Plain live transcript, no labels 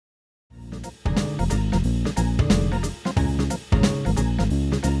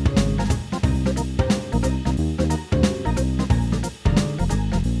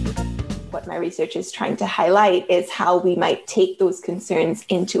research is trying to highlight is how we might take those concerns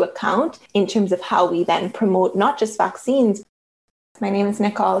into account in terms of how we then promote not just vaccines. My name is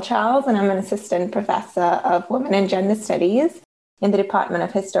Nicole Charles, and I'm an assistant professor of Women and Gender Studies in the Department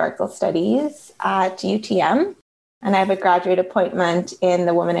of Historical Studies at UTM. And I have a graduate appointment in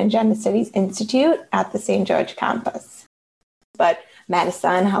the Women and Gender Studies Institute at the St. George campus. But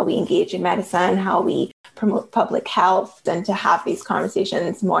medicine, how we engage in medicine, how we promote public health, and to have these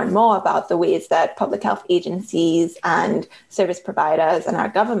conversations more and more about the ways that public health agencies and service providers and our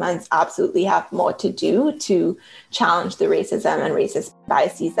governments absolutely have more to do to challenge the racism and racist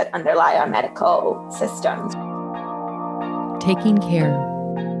biases that underlie our medical systems. Taking care.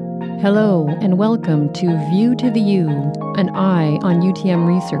 Hello and welcome to View to the U, an eye on UTM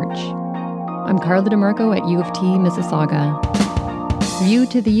research. I'm Carla DeMarco at U of T, Mississauga. View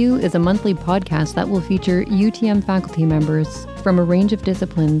to the U is a monthly podcast that will feature UTM faculty members from a range of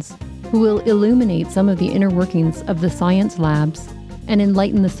disciplines who will illuminate some of the inner workings of the science labs and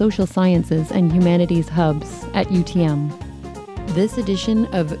enlighten the social sciences and humanities hubs at UTM. This edition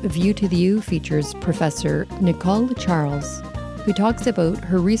of View to the U features Professor Nicole Charles, who talks about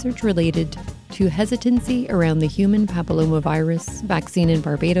her research related to hesitancy around the human papillomavirus vaccine in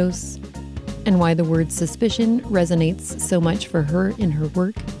Barbados, and why the word suspicion resonates so much for her in her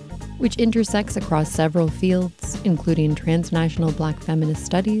work, which intersects across several fields, including transnational Black feminist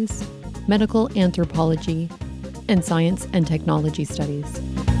studies, medical anthropology, and science and technology studies.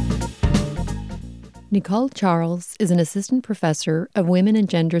 Nicole Charles is an assistant professor of women and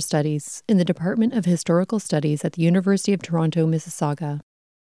gender studies in the Department of Historical Studies at the University of Toronto, Mississauga.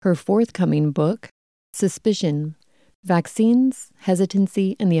 Her forthcoming book, Suspicion: Vaccines,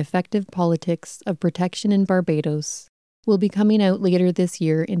 Hesitancy, and the Effective Politics of Protection in Barbados, will be coming out later this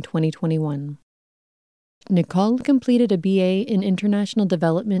year in 2021. Nicole completed a BA in International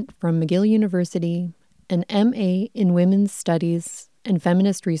Development from McGill University, an MA in Women's Studies and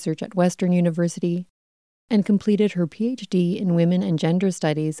Feminist Research at Western University, and completed her PhD in Women and Gender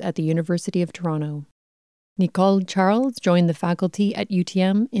Studies at the University of Toronto. Nicole Charles joined the faculty at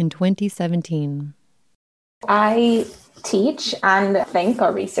UTM in 2017. I teach and think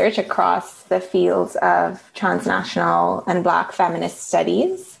or research across the fields of transnational and Black feminist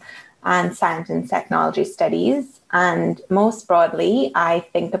studies and science and technology studies. And most broadly, I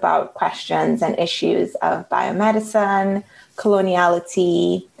think about questions and issues of biomedicine,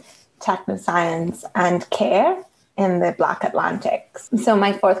 coloniality, technoscience, and care in the Black Atlantic. So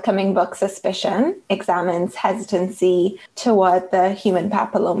my forthcoming book, Suspicion, examines hesitancy toward the human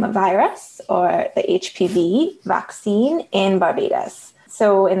papillomavirus, or the HPV vaccine in Barbados.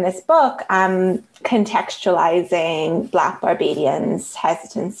 So in this book, I'm contextualizing Black Barbadians'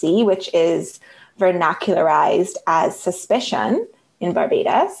 hesitancy, which is vernacularized as suspicion in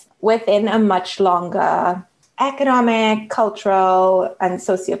Barbados, within a much longer economic, cultural, and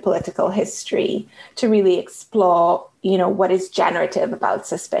sociopolitical history to really explore, what is generative about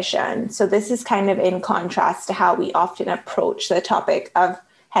suspicion. So this is kind of in contrast to how we often approach the topic of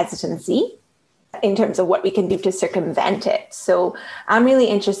hesitancy in terms of what we can do to circumvent it. So I'm really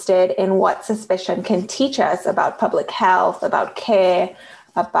interested in what suspicion can teach us about public health, about care,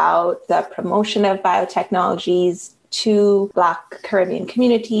 about the promotion of biotechnologies to Black Caribbean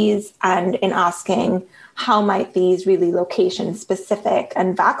communities, and in asking how might these really location-specific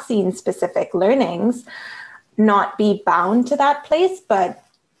and vaccine-specific learnings not be bound to that place, but,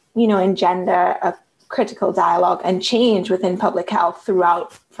 engender a critical dialogue and change within public health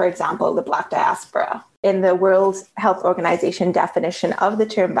throughout, for example, the Black diaspora. In the World Health Organization definition of the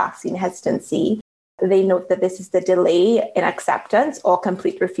term vaccine hesitancy, they note that this is the delay in acceptance or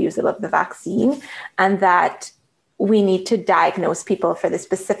complete refusal of the vaccine, and that we need to diagnose people for the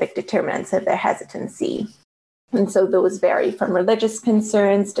specific determinants of their hesitancy. And so those vary from religious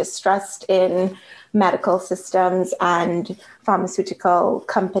concerns, distrust in medical systems and pharmaceutical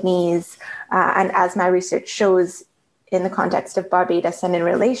companies. And as my research shows, in the context of Barbados and in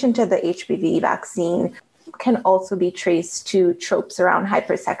relation to the HPV vaccine, can also be traced to tropes around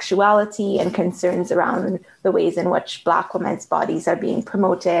hypersexuality and concerns around the ways in which Black women's bodies are being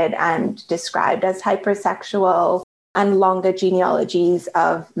promoted and described as hypersexual, and longer genealogies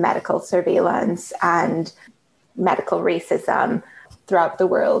of medical surveillance and medical racism throughout the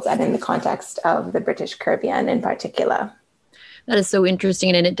world and in the context of the British Caribbean in particular. That is so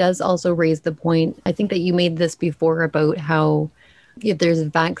interesting. And it does also raise the point, I think that you made this before, about how if there's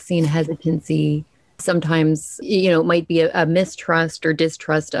vaccine hesitancy, sometimes, it might be a mistrust or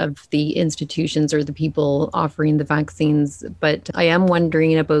distrust of the institutions or the people offering the vaccines. But I am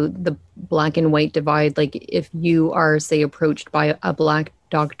wondering about the Black and white divide. Like if you are, say, approached by a Black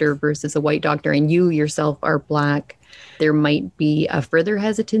doctor versus a white doctor, and you yourself are Black, there might be a further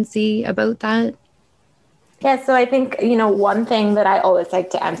hesitancy about that? Yeah, so I think, one thing that I always like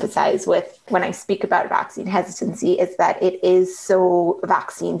to emphasize with when I speak about vaccine hesitancy is that it is so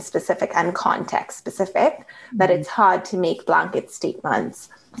vaccine specific and context specific that it's hard to make blanket statements.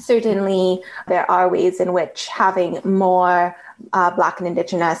 Certainly, there are ways in which having more Black and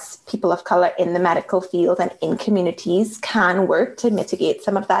Indigenous people of color in the medical field and in communities can work to mitigate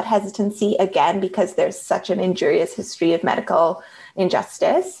some of that hesitancy, again, because there's such an injurious history of medical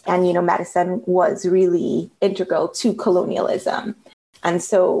injustice. And, medicine was really integral to colonialism. And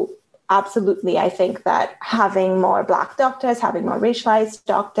so, absolutely, I think that having more Black doctors, having more racialized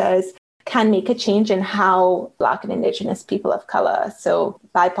doctors can make a change in how Black and Indigenous people of color, so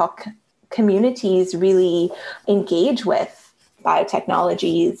BIPOC communities, really engage with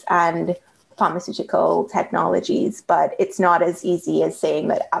biotechnologies and pharmaceutical technologies. But it's not as easy as saying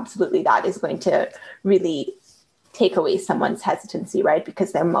that absolutely that is going to really take away someone's hesitancy, right?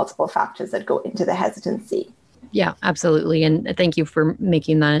 Because there are multiple factors that go into the hesitancy. Yeah, absolutely. And thank you for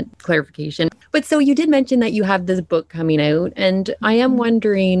making that clarification. But so you did mention that you have this book coming out, and I am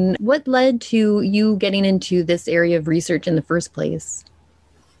wondering what led to you getting into this area of research in the first place?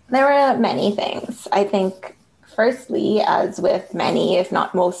 There were many things. I think, firstly, as with many, if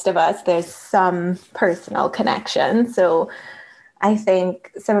not most of us, there's some personal connection. So I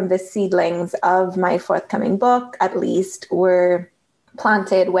think some of the seedlings of my forthcoming book, at least, were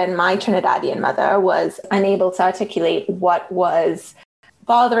planted when my Trinidadian mother was unable to articulate what was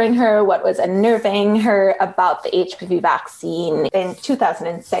bothering her, what was unnerving her about the HPV vaccine in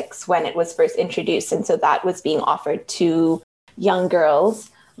 2006 when it was first introduced. And so that was being offered to young girls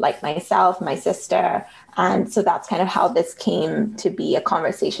like myself, my sister. And so that's kind of how this came to be a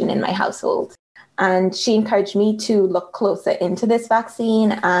conversation in my household. And she encouraged me to look closer into this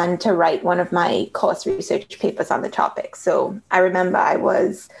vaccine and to write one of my course research papers on the topic. So I remember I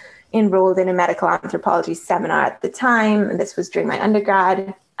was enrolled in a medical anthropology seminar at the time, and this was during my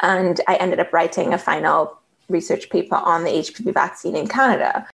undergrad, and I ended up writing a final research paper on the HPV vaccine in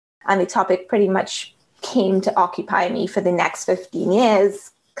Canada. And the topic pretty much came to occupy me for the next 15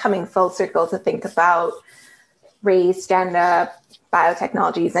 years, coming full circle to think about race, gender,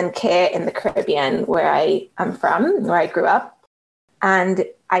 biotechnologies, and care in the Caribbean, where I am from, where I grew up. And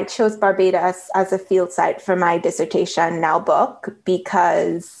I chose Barbados as a field site for my dissertation, now book,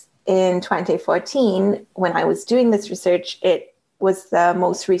 because in 2014, when I was doing this research, it was the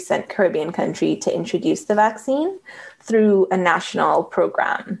most recent Caribbean country to introduce the vaccine through a national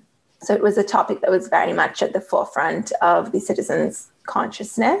program. So it was a topic that was very much at the forefront of the citizens'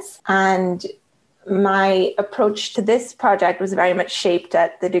 consciousness. And my approach to this project was very much shaped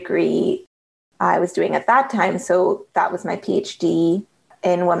at the degree I was doing at that time. So that was my PhD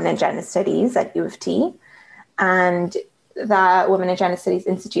in Women and Gender Studies at U of T. And the Women and Gender Studies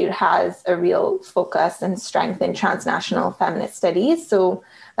Institute has a real focus and strength in transnational feminist studies. So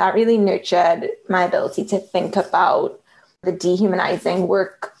that really nurtured my ability to think about the dehumanizing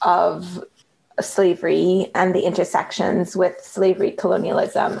work of slavery and the intersections with slavery,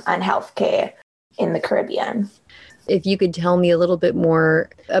 colonialism, and healthcare in the Caribbean. If you could tell me a little bit more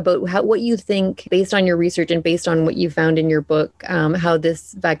about what you think, based on your research and based on what you found in your book, how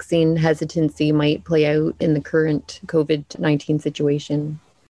this vaccine hesitancy might play out in the current COVID-19 situation.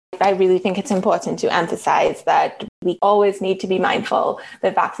 I really think it's important to emphasize that we always need to be mindful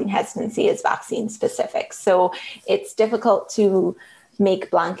that vaccine hesitancy is vaccine specific. So it's difficult to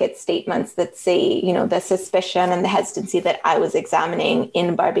make blanket statements that say, the suspicion and the hesitancy that I was examining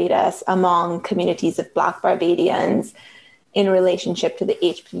in Barbados among communities of Black Barbadians in relationship to the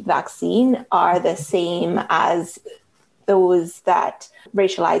HPV vaccine are the same as those that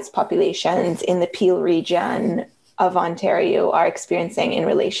racialized populations in the Peel region of Ontario are experiencing in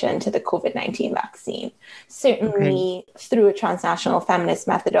relation to the COVID-19 vaccine. Certainly, through a transnational feminist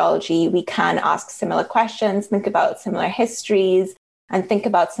methodology, we can ask similar questions, think about similar histories, and think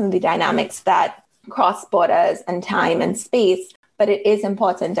about some of the dynamics that cross borders and time and space. But it is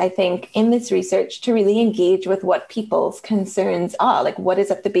important, I think, in this research to really engage with what people's concerns are, like what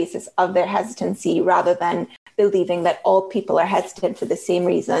is at the basis of their hesitancy, rather than believing that all people are hesitant for the same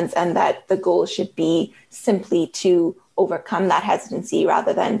reasons and that the goal should be simply to overcome that hesitancy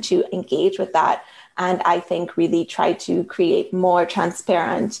rather than to engage with that. And I think really try to create more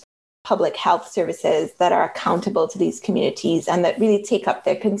transparent public health services that are accountable to these communities and that really take up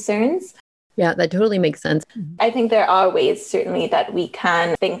their concerns Yeah, that totally makes sense. I think there are ways, certainly, that we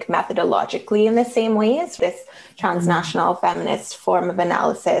can think methodologically in the same ways. This transnational feminist form of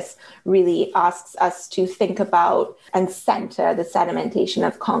analysis really asks us to think about and center the sedimentation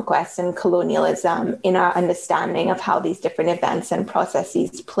of conquest and colonialism in our understanding of how these different events and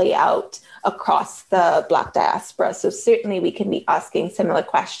processes play out across the Black diaspora. So certainly we can be asking similar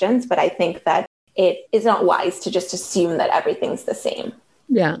questions, but I think that it is not wise to just assume that everything's the same.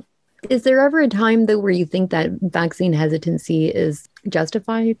 Yeah. Is there ever a time, though, where you think that vaccine hesitancy is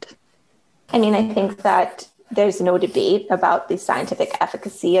justified? I mean, I think that there's no debate about the scientific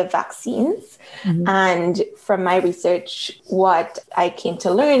efficacy of vaccines. Mm-hmm. And from my research, what I came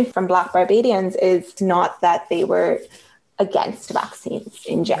to learn from Black Barbadians is not that they were against vaccines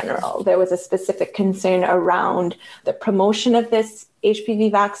in general. There was a specific concern around the promotion of this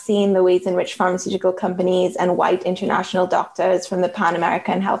HPV vaccine, the ways in which pharmaceutical companies and white international doctors from the Pan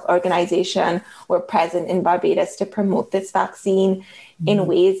American Health Organization were present in Barbados to promote this vaccine in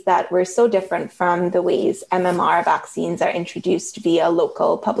ways that were so different from the ways MMR vaccines are introduced via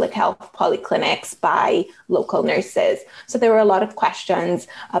local public health polyclinics by local nurses. So there were a lot of questions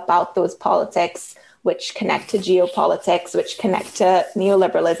about those politics, which connect to geopolitics, which connect to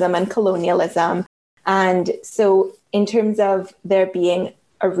neoliberalism and colonialism. And so in terms of there being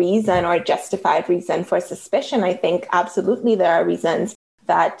a reason or a justified reason for suspicion, I think absolutely there are reasons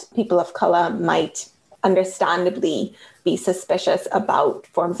that people of color might understandably be suspicious about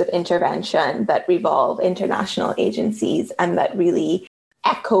forms of intervention that revolve international agencies and that really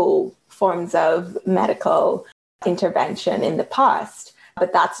echo forms of medical intervention in the past.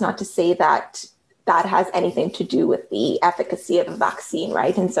 But that's not to say that that has anything to do with the efficacy of a vaccine,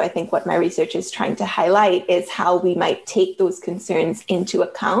 right? And so I think what my research is trying to highlight is how we might take those concerns into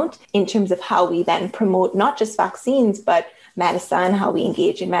account in terms of how we then promote not just vaccines, but medicine, how we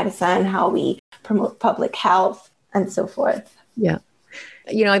engage in medicine, how we promote public health, and so forth. Yeah.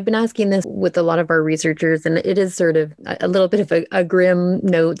 You know, I've been asking this with a lot of our researchers, and it is sort of a little bit of a grim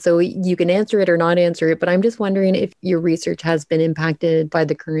note, so you can answer it or not answer it, but I'm just wondering if your research has been impacted by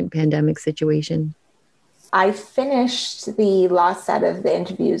the current pandemic situation. I finished the last set of the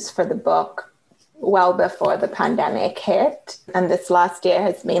interviews for the book well before the pandemic hit, and this last year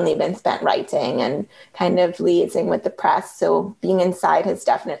has mainly been spent writing and kind of liaising with the press, so being inside has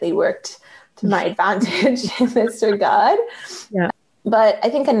definitely worked to my advantage in this regard. Yeah. But I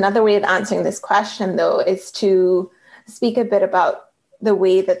think another way of answering this question, though, is to speak a bit about the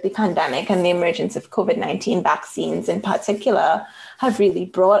way that the pandemic and the emergence of COVID-19 vaccines in particular have really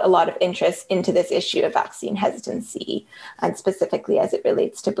brought a lot of interest into this issue of vaccine hesitancy, and specifically as it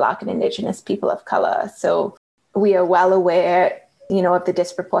relates to Black and Indigenous people of color. So we are well aware, of the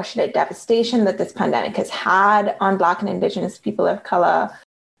disproportionate devastation that this pandemic has had on Black and Indigenous people of color,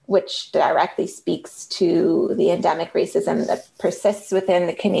 which directly speaks to the endemic racism that persists within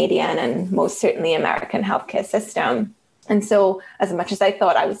the Canadian and most certainly American healthcare system. And so as much as I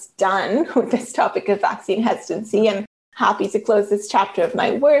thought I was done with this topic of vaccine hesitancy and happy to close this chapter of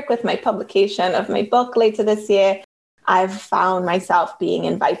my work with my publication of my book later this year, I've found myself being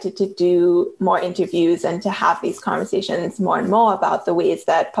invited to do more interviews and to have these conversations more and more about the ways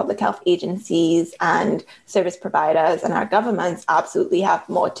that public health agencies and service providers and our governments absolutely have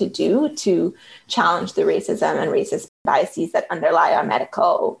more to do to challenge the racism and racist biases that underlie our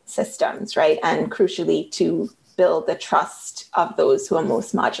medical systems, right? And crucially, to build the trust of those who are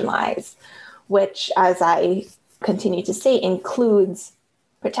most marginalized, which, as I continue to say, includes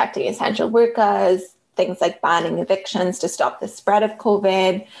protecting essential workers, things like banning evictions to stop the spread of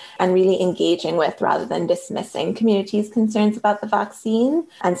COVID, and really engaging with rather than dismissing communities' concerns about the vaccine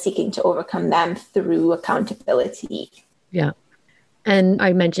and seeking to overcome them through accountability. Yeah. And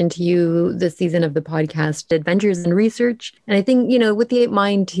I mentioned to you this season of the podcast, Adventures in Research. And I think, with the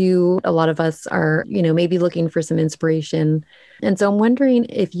mind too, a lot of us are, maybe looking for some inspiration. And so I'm wondering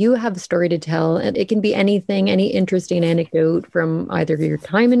if you have a story to tell, and it can be anything, any interesting anecdote from either your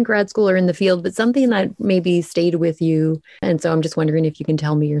time in grad school or in the field, but something that maybe stayed with you. And so I'm just wondering if you can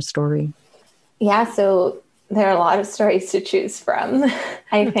tell me your story. Yeah, so there are a lot of stories to choose from.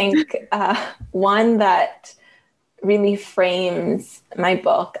 I think one that really frames my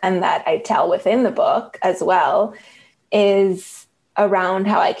book and that I tell within the book as well is around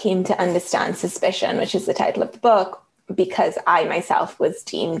how I came to understand suspicion, which is the title of the book, because I myself was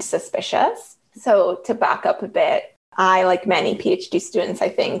deemed suspicious. So to back up a bit, I, like many PhD students, I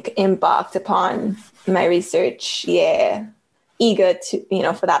think, embarked upon my research year eager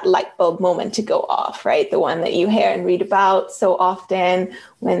to, for that light bulb moment to go off, right? The one that you hear and read about so often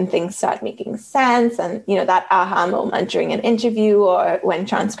when things start making sense, and, that aha moment during an interview or when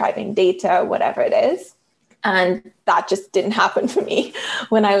transcribing data, whatever it is. And that just didn't happen for me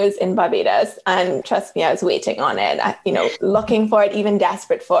when I was in Barbados. And trust me, I was waiting on it, looking for it, even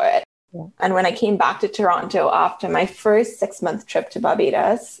desperate for it. Yeah. And when I came back to Toronto after my first 6-month trip to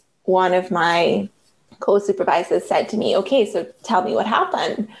Barbados, one of my co-supervisors said to me, okay, so tell me what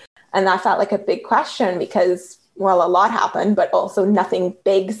happened. And that felt like a big question because, well, a lot happened, but also nothing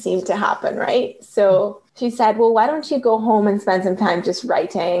big seemed to happen, right? So she said, well, why don't you go home and spend some time just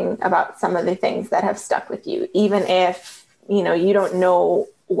writing about some of the things that have stuck with you, even if, you don't know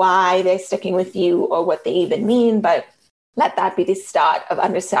why they're sticking with you or what they even mean, but let that be the start of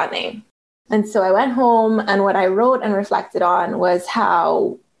understanding. And so I went home, and what I wrote and reflected on was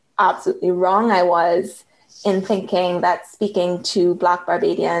how absolutely wrong I was in thinking that speaking to Black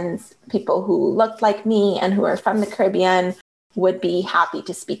Barbadians, people who looked like me and who are from the Caribbean, would be happy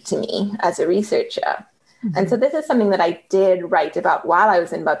to speak to me as a researcher. Mm-hmm. And so this is something that I did write about while I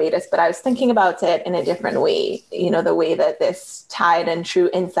was in Barbados, but I was thinking about it in a different way, the way that this tried and true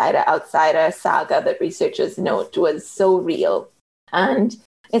insider-outsider saga that researchers note was so real. And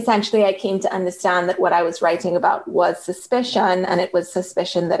essentially, I came to understand that what I was writing about was suspicion, and it was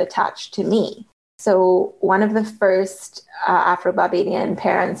suspicion that attached to me. So one of the first Afro-Barbadian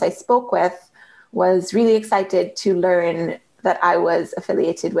parents I spoke with was really excited to learn that I was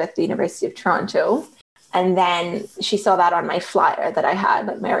affiliated with the University of Toronto. And then she saw that on my flyer that I had,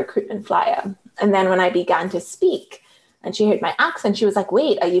 like my recruitment flyer. And then when I began to speak and she heard my accent, she was like,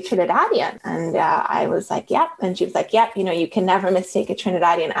 wait, are you Trinidadian? And I was like, yep. And she was like, yep, you can never mistake a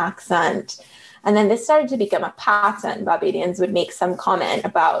Trinidadian accent. And then this started to become a pattern. Barbadians would make some comment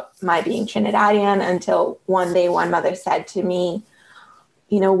about my being Trinidadian until one day one mother said to me,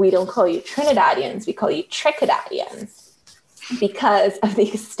 we don't call you Trinidadians, we call you Trickadadians, because of the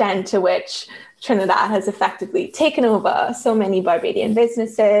extent to which Trinidad has effectively taken over so many Barbadian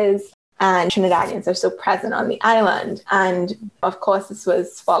businesses, and Trinidadians are so present on the island. And of course, this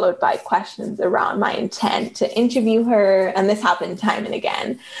was followed by questions around my intent to interview her. And this happened time and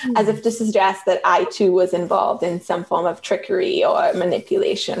again, as if to suggest that I too was involved in some form of trickery or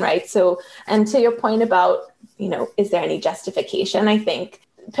manipulation, right? So, and to your point about, is there any justification? I think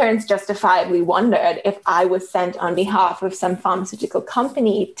parents justifiably wondered if I was sent on behalf of some pharmaceutical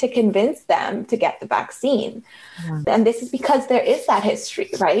company to convince them to get the vaccine. Yeah. And this is because there is that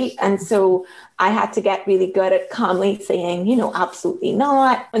history, right? And so I had to get really good at calmly saying, absolutely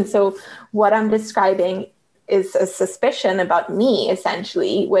not. And so what I'm describing is a suspicion about me,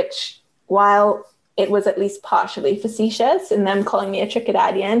 essentially, which, while it was at least partially facetious in them calling me a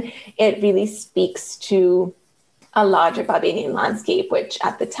Trickadadian, it really speaks to a larger Barbadian landscape, which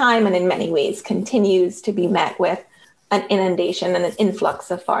at the time and in many ways continues to be met with an inundation and an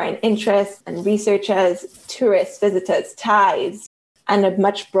influx of foreign interests and researchers, tourists, visitors, ties, and a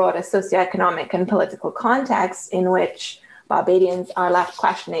much broader socioeconomic and political context in which Barbadians are left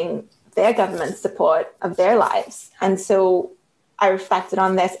questioning their government's support of their lives. And so I reflected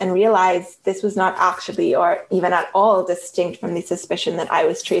on this and realized this was not actually or even at all distinct from the suspicion that I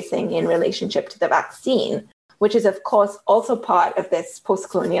was tracing in relationship to the vaccine, which is, of course, also part of this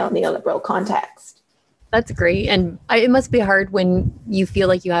post-colonial neoliberal context. That's great. And it must be hard when you feel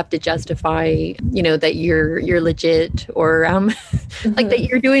like you have to justify, that you're legit or like that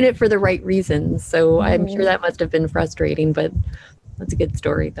you're doing it for the right reasons. So I'm sure that must have been frustrating, but that's a good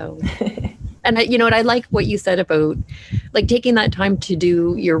story, though. And I like what you said about like taking that time to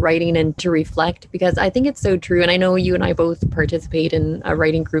do your writing and to reflect, because I think it's so true. And I know you and I both participate in a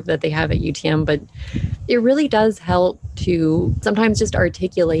writing group that they have at UTM, but it really does help to sometimes just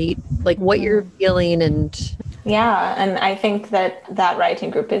articulate like what you're feeling. And yeah, and I think that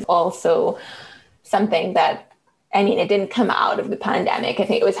writing group is also something that, it didn't come out of the pandemic. I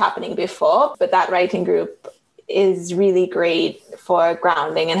think it was happening before, but that writing group is really great for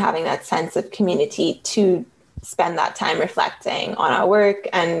grounding and having that sense of community to spend that time reflecting on our work.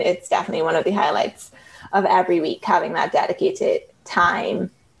 And it's definitely one of the highlights of every week, having that dedicated time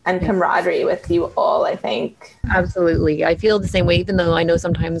and camaraderie with you all, I think. Absolutely. I feel the same way, even though I know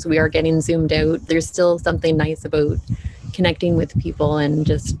sometimes we are getting zoomed out, there's still something nice about connecting with people, and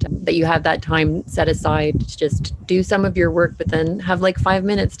just that you have that time set aside to just do some of your work, but then have like 5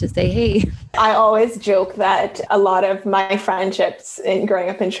 minutes to say, hey. I always joke that a lot of my friendships in growing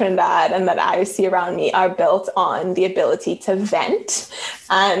up in Trinidad and that I see around me are built on the ability to vent.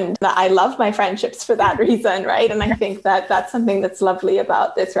 And I love my friendships for that reason, right? And I think that that's something that's lovely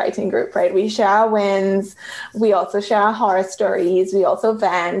about this writing group, right? We share our wins. We also share our horror stories. We also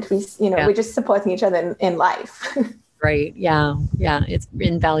vent. We're just supporting each other in life. Right. Yeah. Yeah. It's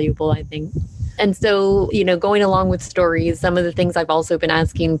invaluable, I think. And so, going along with stories, some of the things I've also been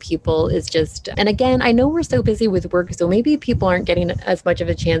asking people is just, and again, I know we're so busy with work, so maybe people aren't getting as much of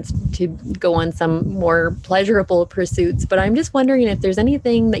a chance to go on some more pleasurable pursuits, but I'm just wondering if there's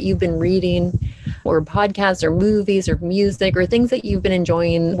anything that you've been reading or podcasts or movies or music or things that you've been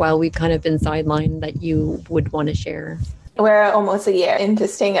enjoying while we've kind of been sidelined that you would want to share. We're almost a year into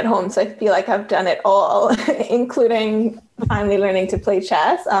staying at home, so I feel like I've done it all, including finally learning to play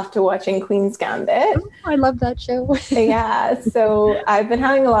chess after watching Queen's Gambit. Oh, I love that show. Yeah, so I've been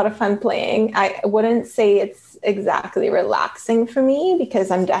having a lot of fun playing. I wouldn't say it's exactly relaxing for me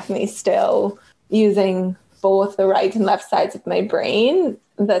because I'm definitely still using both the right and left sides of my brain.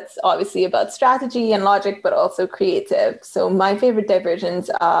 That's obviously about strategy and logic, but also creative. So my favorite diversions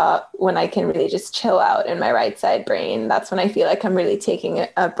are when I can really just chill out in my right side brain. That's when I feel like I'm really taking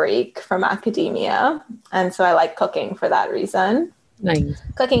a break from academia. And so I like cooking for that reason. Nice.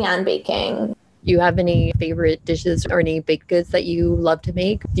 Cooking and baking. Do you have any favorite dishes or any baked goods that you love to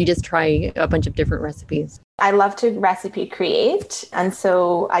make? Do you just try a bunch of different recipes? I love to recipe create, and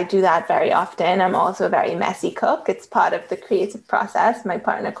so I do that very often. I'm also a very messy cook. It's part of the creative process. My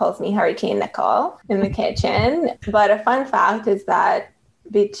partner calls me Hurricane Nicole in the kitchen. But a fun fact is that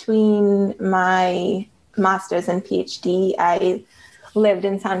between my master's and PhD, I lived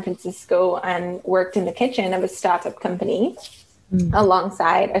in San Francisco and worked in the kitchen of a startup company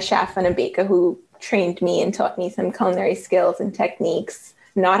alongside a chef and a baker who trained me and taught me some culinary skills and techniques.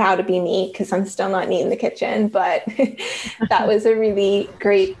 Not how to be neat, because I'm still not neat in the kitchen, but that was a really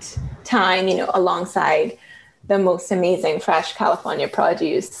great time, alongside the most amazing fresh California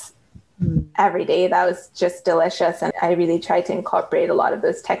produce every day. That was just delicious. And I really tried to incorporate a lot of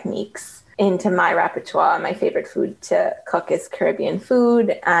those techniques into my repertoire. My favorite food to cook is Caribbean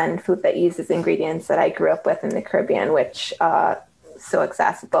food and food that uses ingredients that I grew up with in the Caribbean, which are so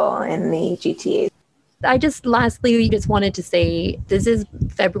accessible in the GTA. I lastly wanted to say this is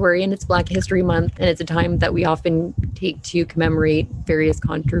February and it's Black History Month, and it's a time that we often take to commemorate various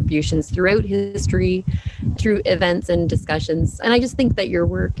contributions throughout history through events and discussions. And I just think that your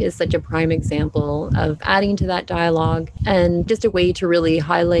work is such a prime example of adding to that dialogue and just a way to really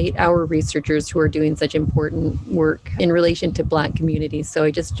highlight our researchers who are doing such important work in relation to Black communities. So I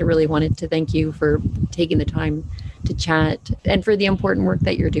just really wanted to thank you for taking the time to chat and for the important work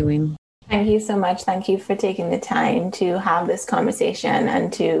that you're doing. Thank you so much. Thank you for taking the time to have this conversation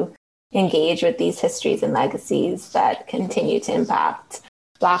and to engage with these histories and legacies that continue to impact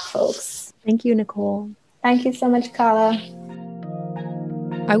Black folks. Thank you, Nicole. Thank you so much, Carla.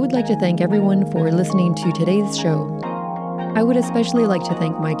 I would like to thank everyone for listening to today's show. I would especially like to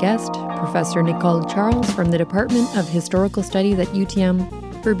thank my guest, Professor Nicole Charles from the Department of Historical Studies at UTM,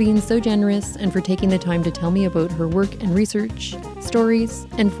 for being so generous and for taking the time to tell me about her work and research, stories,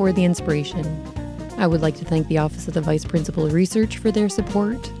 and for the inspiration. I would like to thank the Office of the Vice Principal of Research for their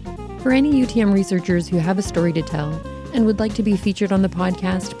support. For any UTM researchers who have a story to tell and would like to be featured on the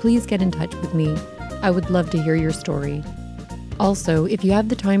podcast, please get in touch with me. I would love to hear your story. Also, if you have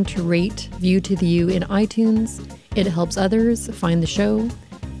the time to rate View to the U in iTunes, it helps others find the show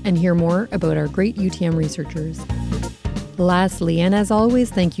and hear more about our great UTM researchers. Lastly, and as always,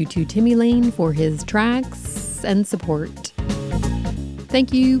 thank you to Timmy Lane for his tracks and support.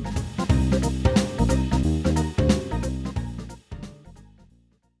 Thank you.